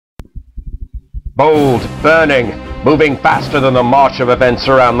Bold, burning, moving faster than the march of events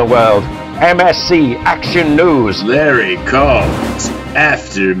around the world. MSC Action News. Larry calls.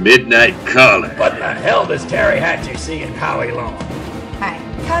 After Midnight Caller. What the hell does Terry Hatchie see in Howie Long? Hi.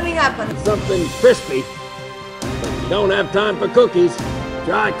 Coming up on Something crispy. But you don't have time for cookies.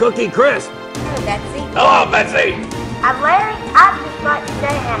 Try Cookie Crisp. Hello, Betsy. Hello, Betsy. Larry, I'd just like to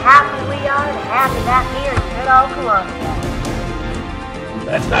say how happy we are to have you back here in good old Columbia.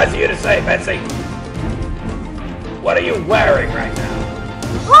 That's nice of you to say, Betsy. What are you wearing right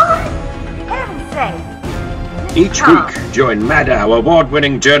now? What? Heaven's sake. Each week, join Maddow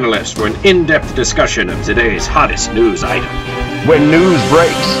award-winning journalists for an in-depth discussion of today's hottest news item. When news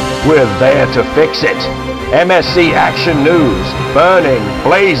breaks, we're there to fix it. MSC Action News. Burning,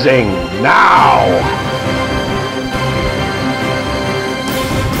 blazing, now!